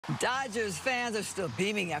Dodgers fans are still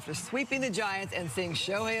beaming after sweeping the Giants and seeing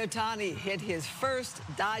Shohei Ohtani hit his first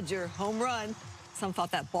Dodger home run. Some thought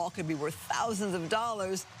that ball could be worth thousands of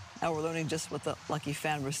dollars. Now we're learning just what the lucky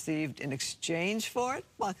fan received in exchange for it.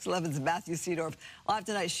 Fox 11's Matthew Seedorf live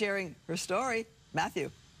tonight sharing her story. Matthew.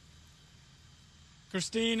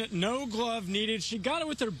 Christine, no glove needed. She got it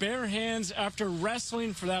with her bare hands after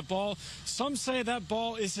wrestling for that ball. Some say that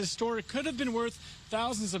ball is historic, could have been worth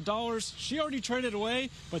thousands of dollars. She already traded away,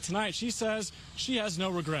 but tonight she says she has no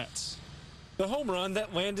regrets. The home run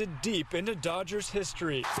that landed deep into Dodgers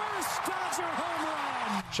history. First Dodger home run!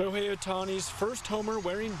 Shohei Ohtani's first homer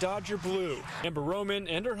wearing Dodger blue. Amber Roman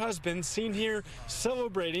and her husband seen here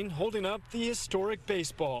celebrating, holding up the historic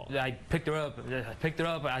baseball. I picked her up.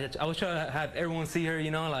 I was trying to have everyone see her,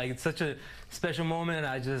 you know, like it's such a special moment.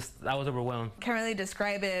 I was overwhelmed. Can't really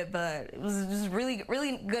describe it, but it was just really,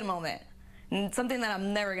 really good moment. And something that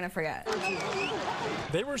I'm never going to forget.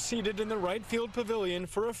 They were seated in the right field pavilion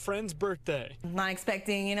for a friend's birthday. Not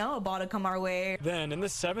expecting, you know, a ball to come our way. Then in the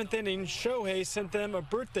 7th inning, Shohei sent them a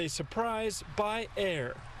birthday surprise by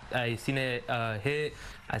air. I seen it hit,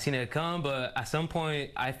 I seen it come, but at some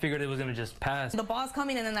point I figured it was gonna just pass. The ball's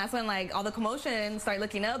coming, and then that's when like all the commotion started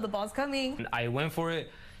looking up, the ball's coming. And I went for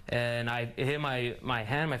it, and it hit my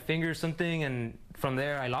hand, my finger, something, and from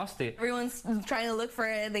there I lost it. Everyone's trying to look for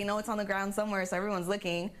it. They know it's on the ground somewhere, so everyone's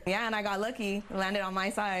looking. Yeah, and I got lucky. It landed on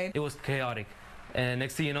my side. It was chaotic, and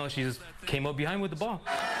next thing you know, she just came up behind with the ball.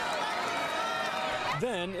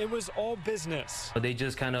 Then it was all business. They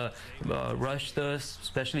just kind of rushed us,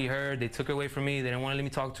 especially her. They took her away from me. They didn't want to let me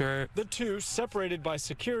talk to her. The two separated by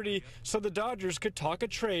security so the Dodgers could talk a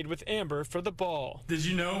trade with Amber for the ball. Did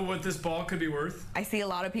you know what this ball could be worth? I see a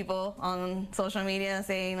lot of people on social media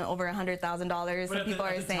saying over $100,000. Some people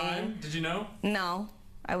are saying. Time, did you know? No,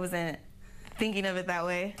 I wasn't thinking of it that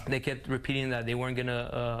way. They kept repeating that they weren't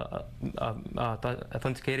gonna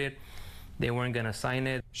authenticate it. They weren't gonna sign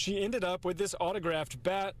it. She ended up with this autographed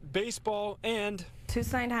bat, baseball, and 2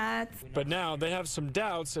 signed hats. But now they have some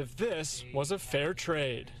doubts if this was a fair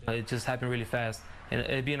trade. It just happened really fast, and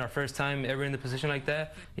it being our first time ever in the position like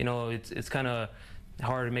that, you know, it's kind of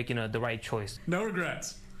hard making the right choice. No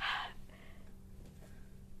regrets.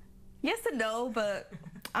 Yes and no, but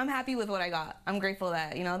I'm happy with what I got. I'm grateful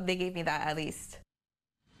that, you know, they gave me that at least.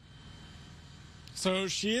 So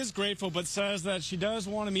she is grateful, but says that she does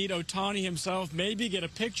want to meet Ohtani himself, maybe get a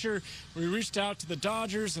picture. We reached out to the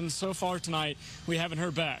Dodgers, and so far tonight, we haven't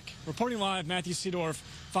heard back. Reporting live, Matthew Seedorf,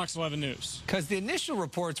 Fox 11 News. Because the initial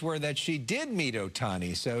reports were that she did meet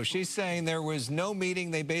Ohtani, so she's saying there was no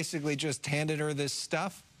meeting. They basically just handed her this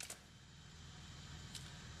stuff.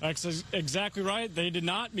 That's exactly right. They did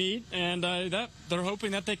not meet, and they're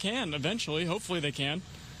hoping that they can eventually. Hopefully they can.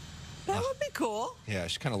 That would be cool. Yeah,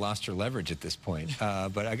 she kind of lost her leverage at this point.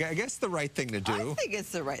 But I guess the right thing to do. I think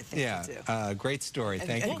it's the right thing to do. Great story.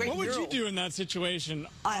 Thank you. What would you do in that situation?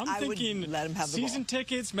 I thinking would let him have the season ball.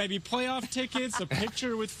 Tickets, maybe playoff tickets, a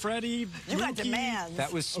picture with Freddie. You got demands.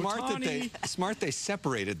 That was smart. Ohtani. They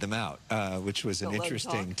separated them out, which was an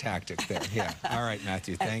interesting tactic there. Yeah. All right,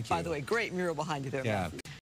 Matthew. Thank you. By the way, great mural behind you there. Yeah. Matthew.